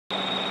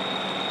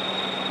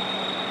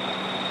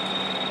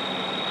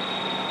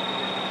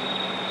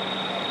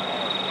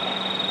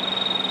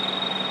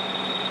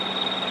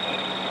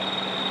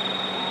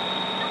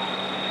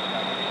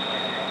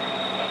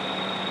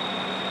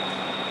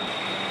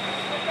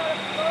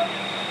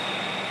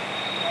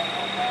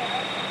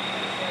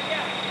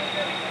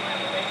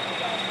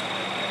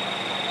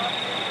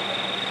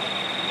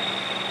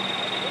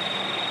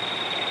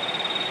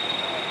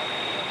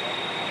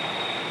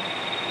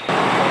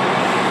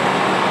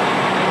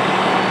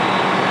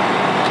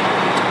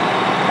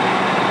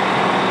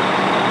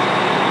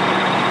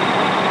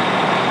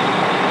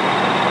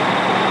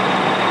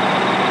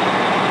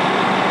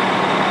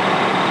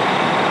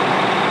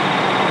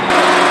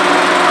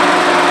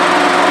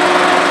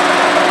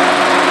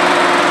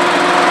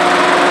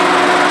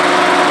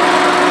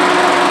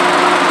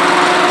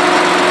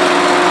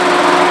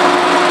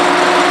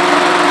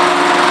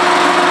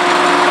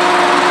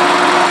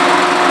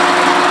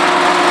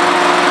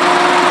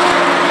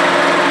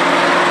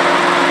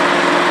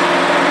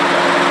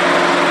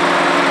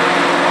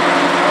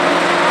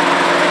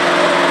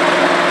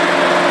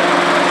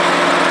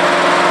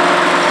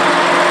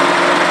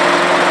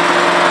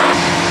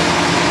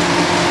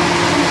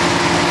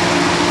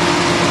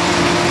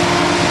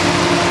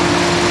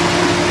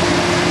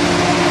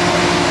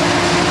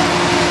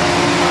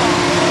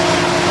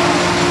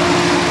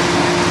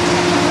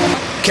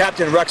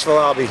Captain Rex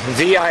Vilaubi,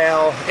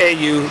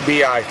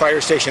 V-I-L-A-U-B-I,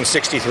 Fire Station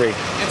 63. And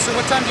so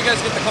what time did you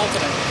guys get the call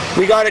today?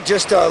 We got it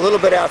just a little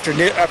bit after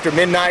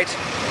midnight.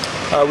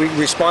 We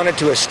responded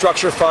to a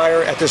structure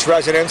fire at this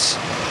residence.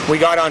 We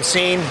got on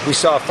scene. We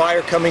saw a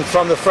fire coming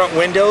from the front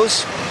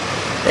windows,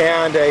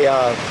 and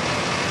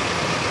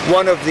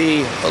one of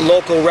the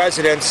local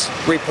residents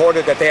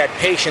reported that they had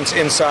patients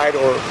inside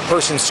or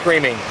persons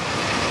screaming.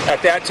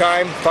 At that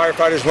time,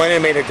 firefighters went in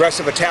and made an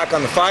aggressive attack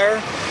on the fire,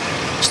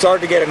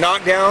 started to get a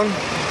knockdown.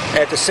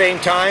 At the same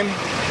time,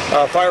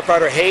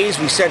 firefighter Hayes,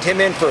 we sent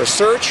him in for a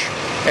search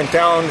and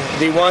found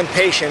the one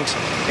patient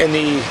in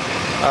the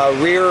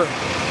rear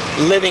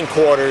living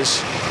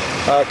quarters,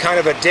 kind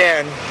of a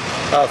den,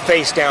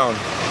 face down.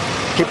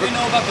 What do we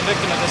know about the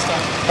victim at this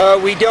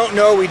time? We don't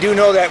know. We do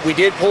know that we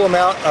did pull him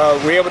out.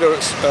 We were able to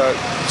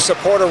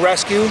support a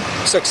rescue,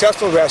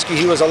 successful rescue.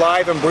 He was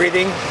alive and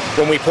breathing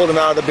when we pulled him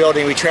out of the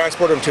building. We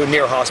transported him to a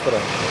near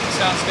hospital.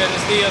 Sounds good. Is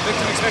the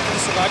victim expected to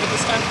survive at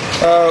this time?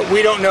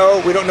 We don't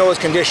know. We don't know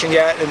his condition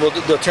yet, and we'll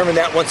determine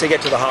that once they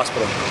get to the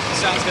hospital.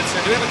 Sounds good,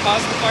 sir. Do we have a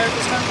cause of the fire at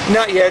this time?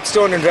 Not yet. It's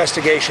still an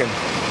investigation.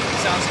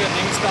 Sounds good.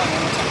 Name and spelling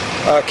one more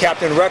time.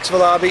 Captain Rex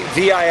Vilaubi,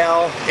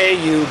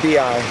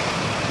 V-I-L-A-U-B-I.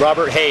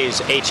 Robert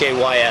Hayes,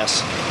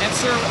 H-A-Y-S. And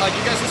sir,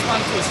 you guys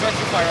responded to a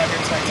structure fire out here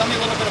tonight. Tell me a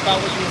little bit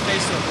about what you were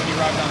faced with when you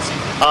arrived on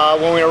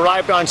scene. When we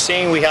arrived on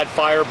scene, we had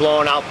fire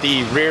blowing out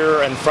the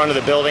rear and front of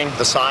the building,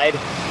 the side.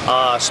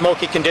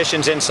 Smoky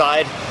conditions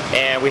inside,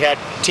 and we had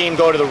team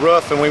go to the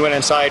roof, and we went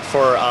inside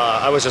for,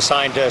 I was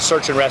assigned to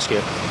search and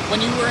rescue.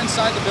 When you were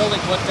inside the building,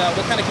 what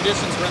kind of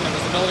conditions were in there?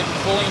 Was the building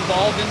fully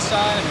involved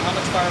inside? I mean, how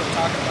much fire are we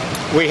talking about?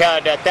 We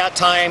had, at that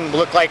time,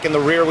 looked like in the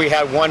rear we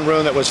had one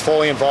room that was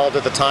fully involved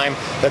at the time.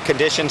 The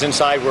conditions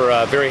inside were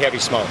very heavy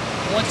smoke.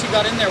 Once you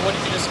got in there, what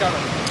did you discover?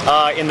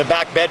 In the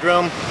back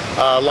bedroom,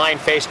 lying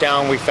face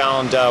down, we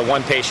found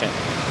one patient.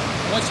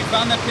 Once you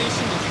found that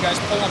patient, did you guys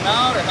pull him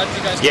out, or how did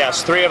you guys?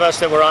 Yes, three of us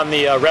that were on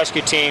the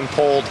rescue team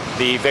pulled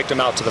the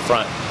victim out to the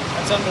front.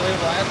 That's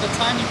unbelievable. At the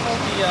time you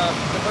pulled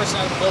the person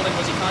out of the building,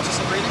 was he conscious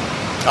and breathing?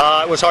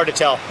 It was hard to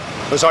tell.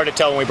 It was hard to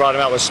tell when we brought him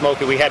out. It was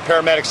smoky. We had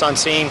paramedics on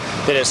scene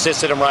that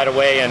assisted him right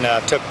away and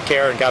took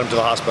care and got him to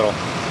the hospital.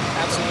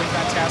 Absolutely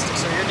fantastic.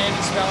 So your name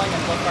and spelling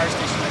and what fire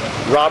station are you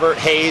at? Robert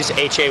Hayes,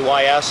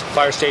 H-A-Y-S,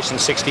 Fire Station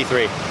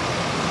 63.